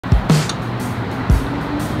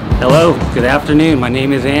Hello, good afternoon. My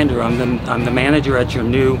name is Andrew. I'm the manager at your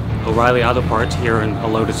new O'Reilly Auto Parts here in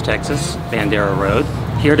Helotes, Texas, Bandera Road.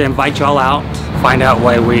 Here to invite y'all out, find out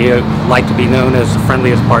why we like to be known as the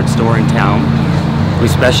friendliest parts store in town. We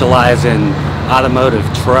specialize in automotive,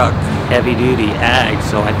 truck, heavy duty, ag,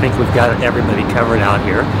 so I think we've got everybody covered out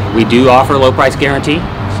here. We do offer low price guarantee,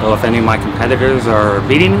 so if any of my competitors are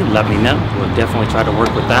beating me, let me know. We'll definitely try to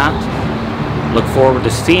work with that. Look forward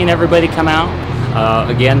to seeing everybody come out.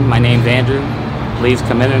 Again, my name's Andrew. Please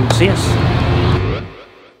come in and see us.